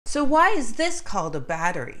So why is this called a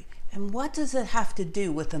battery? And what does it have to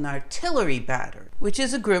do with an artillery battery, which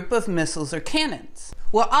is a group of missiles or cannons?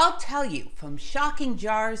 Well, I'll tell you from shocking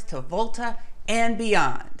jars to Volta and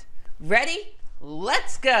beyond. Ready?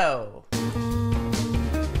 Let's go!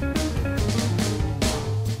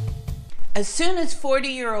 As soon as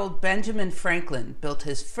 40-year-old Benjamin Franklin built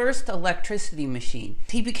his first electricity machine,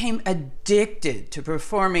 he became addicted to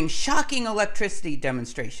performing shocking electricity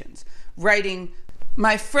demonstrations, writing,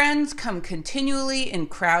 "My friends come continually in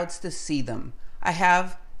crowds to see them. I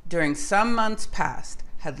have, during some months past,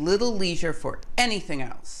 had little leisure for anything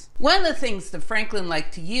else." One of the things that Franklin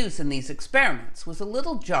liked to use in these experiments was a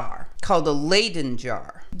little jar called a Leyden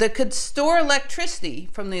jar that could store electricity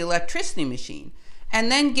from the electricity machine and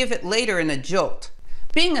then give it later in a jolt.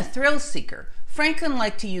 Being a thrill seeker, Franklin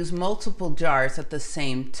liked to use multiple jars at the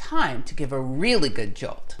same time to give a really good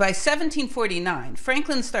jolt. By 1749,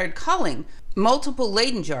 Franklin started calling multiple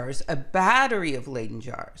Leyden jars a battery of Leyden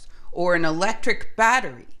jars, or an electric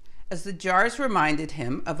battery, as the jars reminded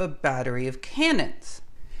him of a battery of cannons.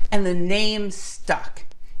 And the name stuck.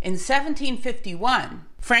 In 1751,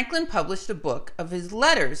 Franklin published a book of his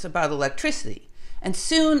letters about electricity, and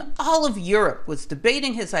soon all of Europe was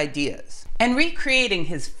debating his ideas and recreating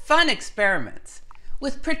his fun experiments,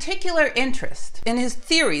 with particular interest in his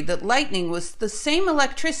theory that lightning was the same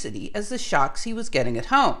electricity as the shocks he was getting at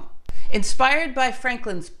home. Inspired by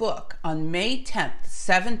Franklin's book, on May 10th,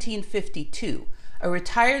 1752, a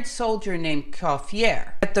retired soldier named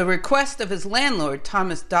Cauffier, at the request of his landlord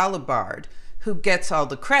Thomas Dalibard, who gets all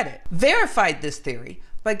the credit, verified this theory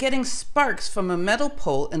by getting sparks from a metal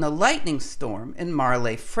pole in a lightning storm in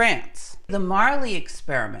Marly, France. The Marly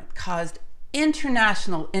experiment caused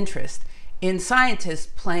international interest in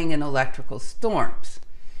scientists playing in electrical storms,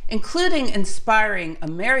 including inspiring a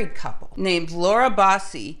married couple named Laura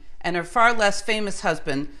Bassi and her far less famous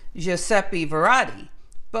husband, Giuseppe Verratti,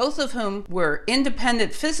 both of whom were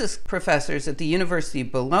independent physics professors at the University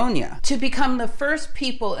of Bologna, to become the first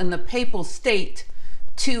people in the Papal State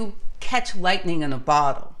to catch lightning in a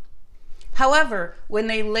bottle. However, when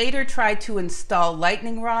they later tried to install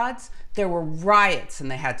lightning rods, there were riots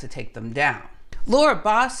and they had to take them down. Laura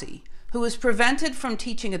Bassi, who was prevented from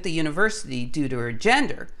teaching at the university due to her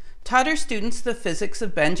gender, taught her students the physics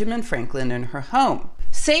of Benjamin Franklin in her home.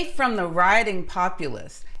 Safe from the rioting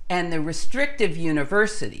populace and the restrictive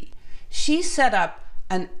university, she set up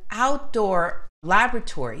an outdoor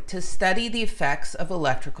laboratory to study the effects of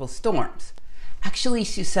electrical storms. Actually,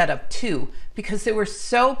 she set up two, because they were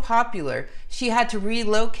so popular, she had to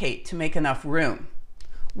relocate to make enough room.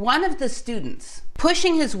 One of the students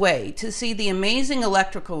pushing his way to see the amazing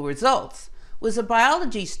electrical results was a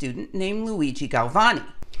biology student named Luigi Galvani.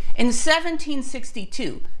 In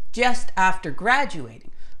 1762, just after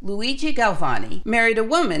graduating, Luigi Galvani married a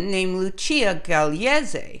woman named Lucia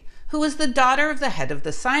Galeazzi, who was the daughter of the head of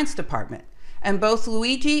the science department, and both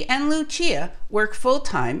Luigi and Lucia worked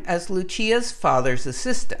full-time as Lucia's father's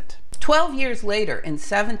assistant. 12 years later, in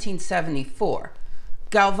 1774,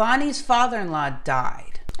 Galvani's father-in-law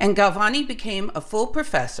died, and Galvani became a full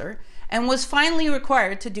professor and was finally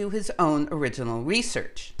required to do his own original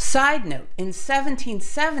research. Side note, in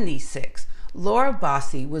 1776, Laura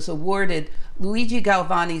Bassi was awarded Luigi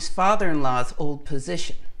Galvani's father-in-law's old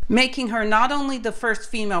position, making her not only the first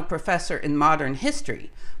female professor in modern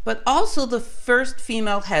history, but also the first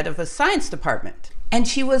female head of a science department. And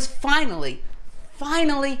she was finally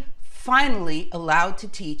allowed to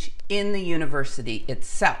teach in the university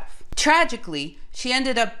itself. Tragically, she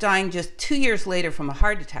ended up dying just 2 years later from a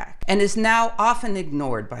heart attack and is now often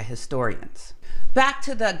ignored by historians. Back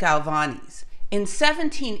to the Galvanis. In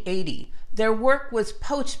 1780, their work was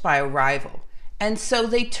poached by a rival, and so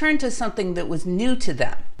they turned to something that was new to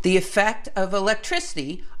them: the effect of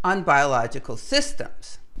electricity on biological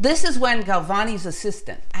systems. This is when Galvani's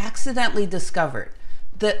assistant accidentally discovered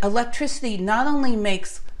that electricity not only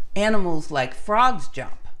makes animals like frogs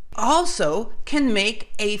jump, also can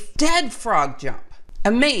make a dead frog jump.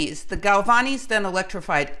 Amazed, the Galvanis then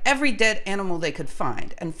electrified every dead animal they could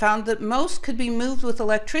find and found that most could be moved with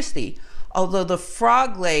electricity, although the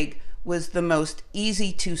frog leg was the most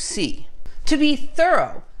easy to see. To be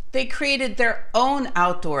thorough, they created their own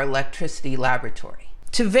outdoor electricity laboratory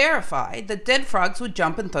to verify that dead frogs would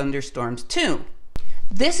jump in thunderstorms too.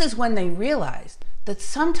 This is when they realized that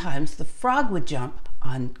sometimes the frog would jump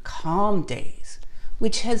on calm days,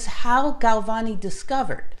 which is how Galvani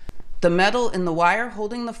discovered the metal in the wire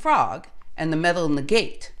holding the frog and the metal in the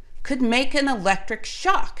gate could make an electric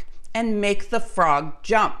shock and make the frog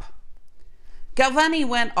jump. Galvani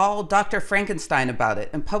went all Dr. Frankenstein about it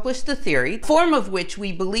and published the theory, form of which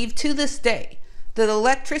we believe to this day, that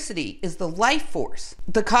electricity is the life force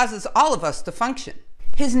that causes all of us to function.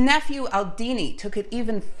 His nephew Aldini took it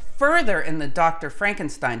even further in the Dr.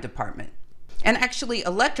 Frankenstein department and actually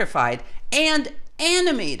electrified and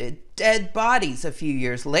animated dead bodies a few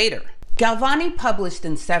years later. Galvani published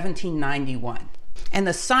in 1791, and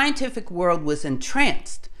the scientific world was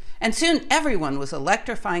entranced, and soon everyone was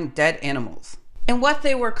electrifying dead animals in what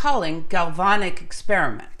they were calling galvanic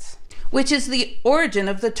experiments, which is the origin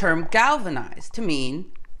of the term galvanize, to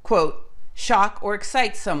mean, quote, shock or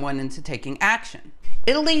excite someone into taking action.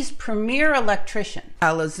 Italy's premier electrician,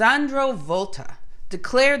 Alessandro Volta,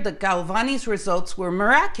 declared that Galvani's results were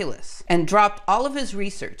miraculous and dropped all of his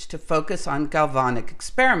research to focus on galvanic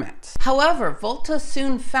experiments. However, Volta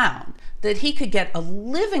soon found that he could get a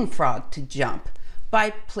living frog to jump by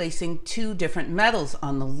placing two different metals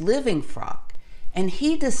on the living frog, and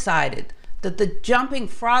he decided that the jumping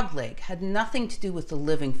frog leg had nothing to do with the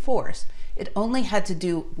living force. It only had to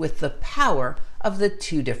do with the power of the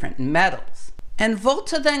two different metals. And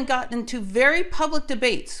Volta then got into very public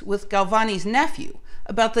debates with Galvani's nephew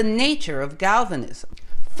about the nature of galvanism.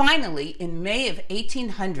 Finally, in May of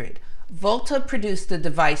 1800, Volta produced a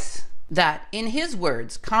device that, in his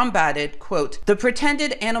words, combated, quote, the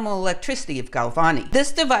pretended animal electricity of Galvani.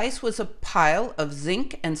 This device was a pile of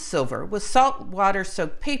zinc and silver with salt water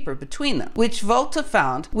soaked paper between them, which Volta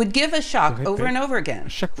found would give a shock over and over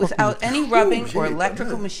again without any rubbing or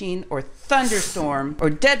electrical machine or thunderstorm or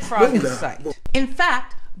dead frog in sight. In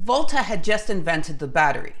fact, Volta had just invented the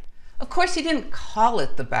battery. Of course, he didn't call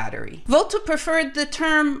it the battery. Volta preferred the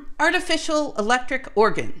term artificial electric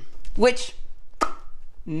organ, which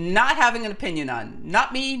not having an opinion on.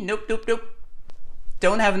 Not me, nope, nope, nope.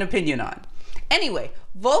 Don't have an opinion on. Anyway,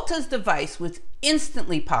 Volta's device was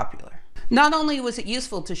instantly popular. Not only was it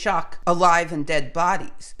useful to shock alive and dead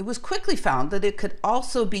bodies, it was quickly found that it could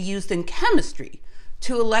also be used in chemistry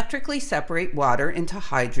to electrically separate water into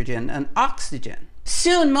hydrogen and oxygen.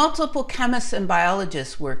 Soon, multiple chemists and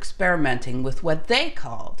biologists were experimenting with what they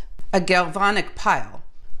called a galvanic pile.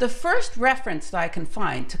 The first reference that I can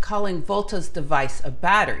find to calling Volta's device a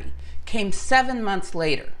battery came 7 months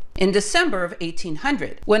later, in December of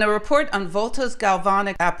 1800, when a report on Volta's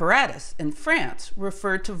galvanic apparatus in France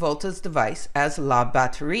referred to Volta's device as la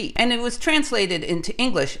batterie, and it was translated into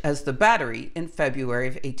English as the battery in February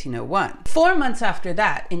of 1801. 4 months after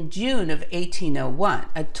that, in June of 1801,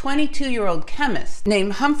 a 22-year-old chemist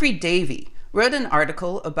named Humphrey Davy wrote an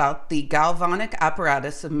article about the galvanic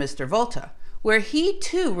apparatus of Mr. Volta, where he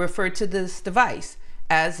too referred to this device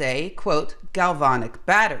as a, quote, galvanic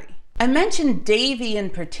battery. I mentioned Davy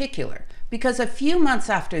in particular because a few months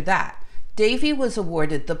after that, Davy was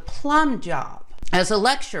awarded the plum job as a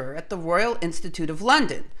lecturer at the Royal Institute of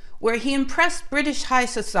London, where he impressed British high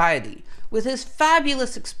society with his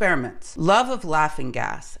fabulous experiments, love of laughing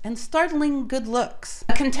gas, and startling good looks.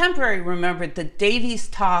 A contemporary remembered that Davy's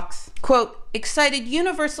talks, quote, excited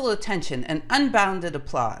universal attention and unbounded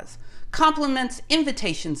applause. Compliments,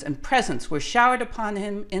 invitations, and presents were showered upon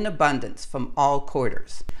him in abundance from all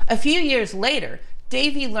quarters. A few years later,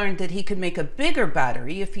 Davy learned that he could make a bigger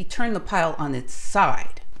battery if he turned the pile on its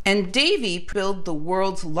side. And Davy built the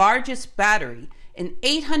world's largest battery in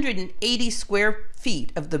 880 square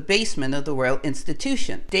feet of the basement of the Royal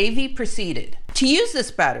Institution. Davy proceeded to use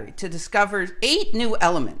this battery to discover 8 new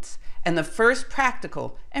elements and the first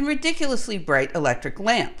practical and ridiculously bright electric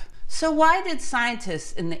lamp. So why did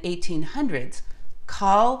scientists in the 1800s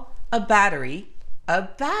call a battery a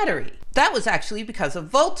battery? That was actually because of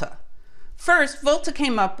Volta. First, Volta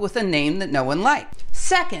came up with a name that no one liked.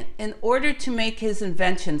 Second, in order to make his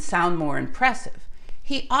invention sound more impressive,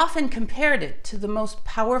 he often compared it to the most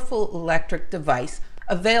powerful electric device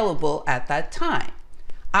available at that time,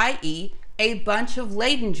 i.e., a bunch of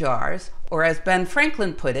Leyden jars, or as Ben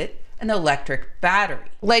Franklin put it, an electric battery.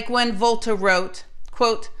 Like when Volta wrote,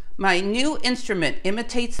 quote, my new instrument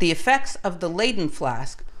imitates the effects of the Leyden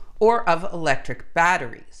flask or of electric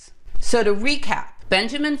batteries. So to recap,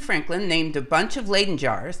 Benjamin Franklin named a bunch of Leyden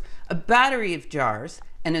jars a battery of jars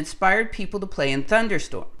and inspired people to play in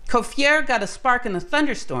thunderstorm. Coiffier got a spark in a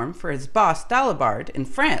thunderstorm for his boss Dalibard in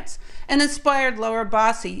France and inspired Laura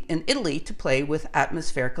Bassi in Italy to play with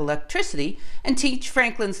atmospheric electricity and teach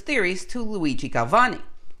Franklin's theories to Luigi Galvani.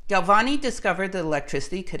 Galvani discovered that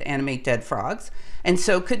electricity could animate dead frogs, and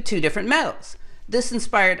so could 2 different metals. This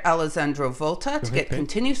inspired Alessandro Volta to get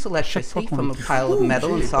continuous electricity from a pile of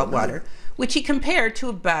metal and salt water, which he compared to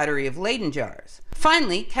a battery of Leyden jars.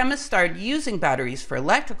 Finally, chemists started using batteries for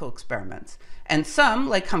electrical experiments, and some,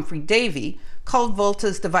 like Humphrey Davy, called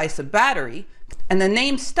Volta's device a battery, and the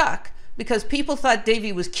name stuck because people thought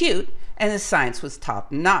Davy was cute and his science was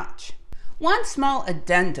top-notch. One small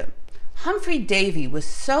addendum. Humphrey Davy was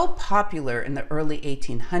so popular in the early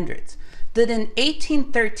 1800s that in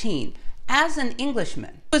 1813, as an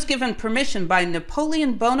Englishman, he was given permission by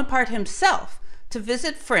Napoleon Bonaparte himself to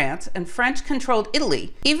visit France and French-controlled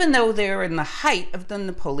Italy, even though they were in the height of the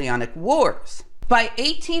Napoleonic Wars. By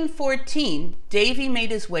 1814, Davy made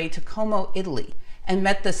his way to Como, Italy, and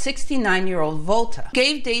met the 69-year-old Volta, who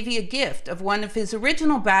gave Davy a gift of one of his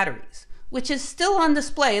original batteries, which is still on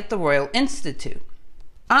display at the Royal Institute.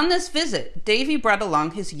 On this visit, Davy brought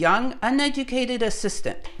along his young, uneducated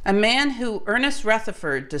assistant, a man who Ernest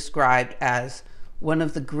Rutherford described as one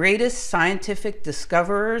of the greatest scientific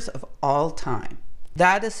discoverers of all time.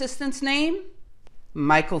 That assistant's name?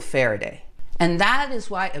 Michael Faraday. And that is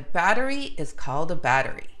why a battery is called a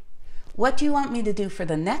battery. What do you want me to do for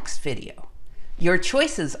the next video? Your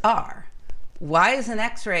choices are, why is an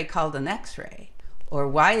X-ray called an X-ray? Or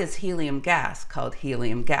why is helium gas called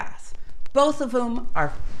helium gas? Both of whom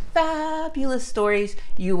are fabulous stories.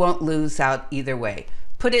 You won't lose out either way.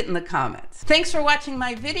 Put it in the comments. Thanks for watching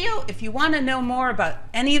my video. If you want to know more about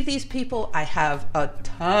any of these people, I have a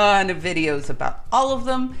ton of videos about all of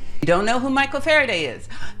them. You don't know who Michael Faraday is?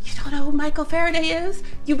 You don't know who Michael Faraday is?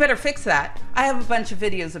 You better fix that. I have a bunch of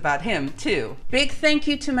videos about him too. Big thank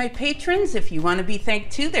you to my patrons. If you want to be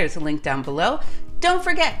thanked too, there's a link down below. Don't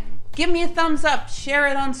forget, give me a thumbs up, share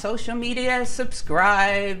it on social media,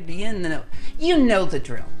 subscribe, you know the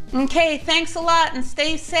drill. Okay, thanks a lot and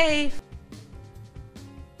stay safe.